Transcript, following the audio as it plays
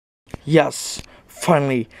Yes,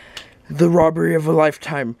 finally, the robbery of a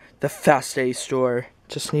lifetime, the Fast Day store.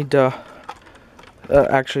 Just need to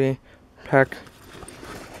actually pack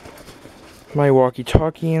my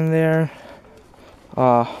walkie-talkie in there.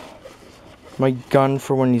 My gun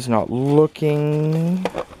for when he's not looking.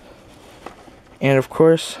 And of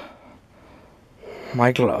course,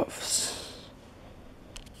 my gloves.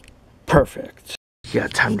 Perfect. Yeah,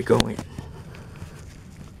 time to go in.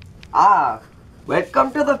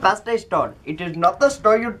 Welcome to the Fast Day store. It is not the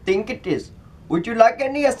store you think it is. Would you like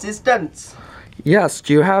any assistance? Yes,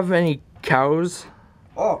 do you have any cows?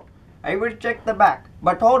 Oh, I will check the back.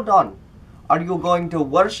 But hold on. Are you going to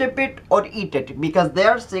worship it or eat it? Because they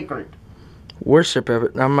are sacred. Worship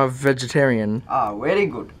it. I'm a vegetarian. Very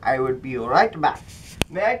good. I will be right back.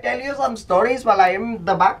 May I tell you some stories while I am in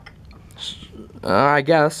the back? I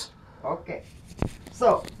guess. Okay.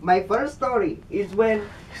 So, my first story is when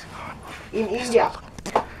in India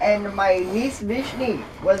and my niece Vishni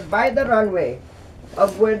was by the runway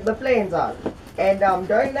of where the planes are. And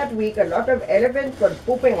during that week, a lot of elephants were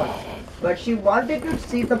pooping on her. But she wanted to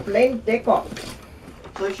see the plane take off.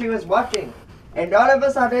 So she was watching. And all of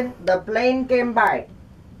a sudden, the plane came by.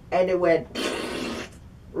 And it went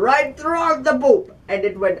right through all the poop. And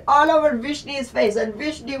it went all over Vishni's face. And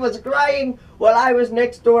Vishni was crying while I was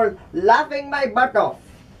next to her, laughing my butt off.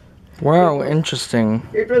 Wow, interesting.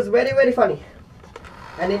 It was very, very funny.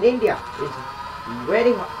 And in India, it's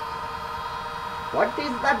very hot. What is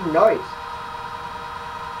that noise?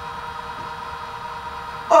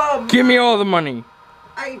 Oh, give me all the money.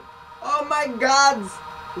 Oh my God.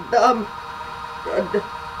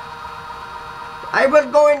 I will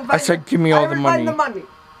go and find. I said give me all the money. Find the money.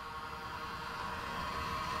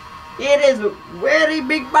 It is a very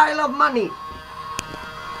big pile of money.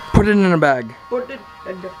 Put it in a bag. Put it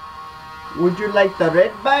in the... Would you like the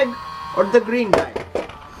red bag or the green bag?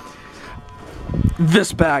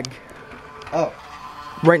 This bag. Oh.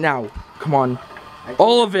 Right now. Come on.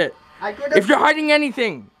 All of it. If you're hiding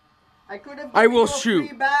anything, I will shoot.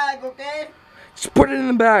 Free bag, okay? Just put it in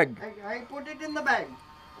the bag. I put it in the bag.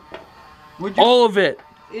 All of it.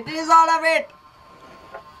 It is all of it.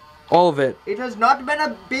 All of it. It has not been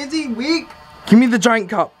a busy week. Give me the giant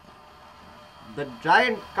cup. The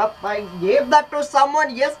giant cup, I gave that to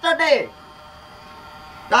someone yesterday.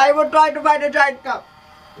 I will try to find a giant cup.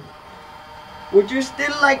 Would you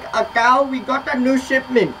still like a cow? We got a new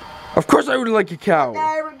shipment. Of course I would like a cow. Okay,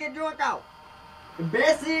 I will get you a cow.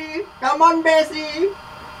 Bessie, come on Bessie.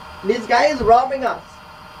 This guy is robbing us.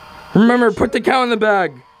 Remember, put the cow in the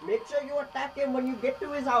bag. Make sure you attack him when you get to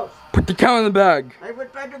his house. Put the cow in the bag. I will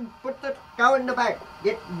try to put the cow in the bag.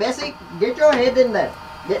 Bessie, get your head in there.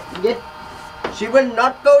 She will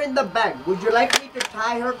not go in the bag. Would you like me to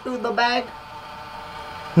tie her to the bag?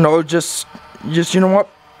 No, just you know what?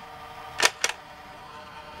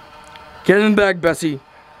 Get in the bag, Bessie.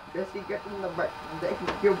 Bessie, get in the bag.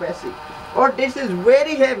 Thank you, Bessie. Oh, this is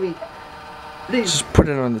very heavy. Please. Just put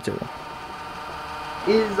it on the table.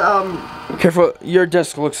 Careful, your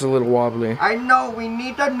desk looks a little wobbly. I know, we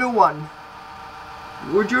need a new one.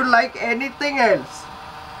 Would you like anything else?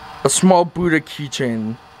 A small Buddha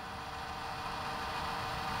keychain.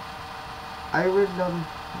 I will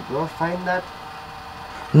go find that.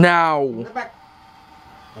 Now. In the back.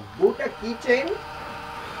 A Buddha keychain?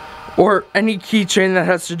 Or any keychain that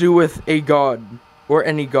has to do with a god. Or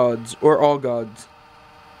any gods. Or all gods.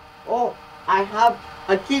 Oh, I have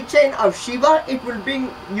a keychain of Shiva. It will bring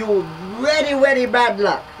you very, very bad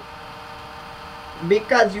luck.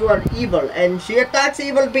 Because you are evil and she attacks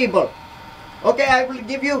evil people. Okay, I will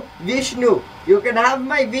give you Vishnu. You can have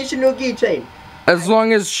my Vishnu keychain. As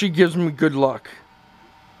long as she gives me good luck.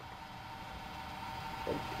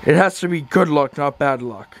 It has to be good luck, not bad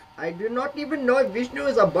luck. I do not even know if Vishnu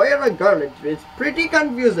is a boy or a girl. It's pretty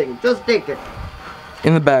confusing. Just take it.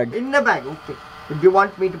 In the bag. In the bag, okay. Do you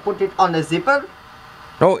want me to put it on a zipper?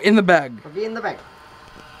 No, in the bag. Okay, in the bag.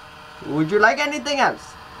 Would you like anything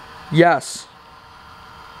else? Yes.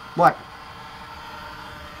 What?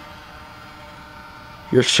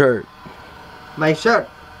 Your shirt. My shirt?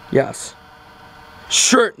 Yes.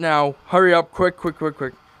 Shirt now. Hurry up, quick.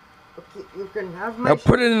 Okay, you can have my shirt. Now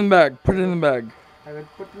put it in the bag. Put it in the bag. I will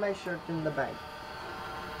put my shirt in the bag.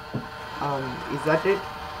 Is that it?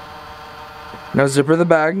 Now zipper the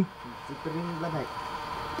bag. Zipper in the bag.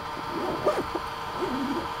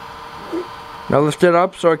 Now lift it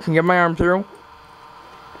up so I can get my arm through.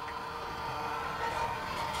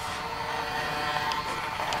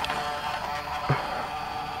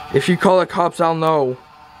 If you call the cops, I'll know.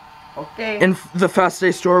 Okay. And the Fast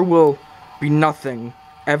Day store will be nothing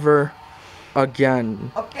ever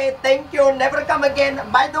again. Okay, thank you, never come again.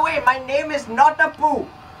 By the way, my name is not a poo.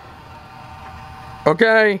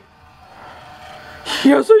 Okay.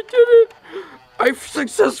 Yes, I did it. I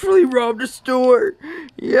successfully robbed a store.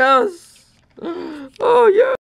 Yes. Oh, yeah.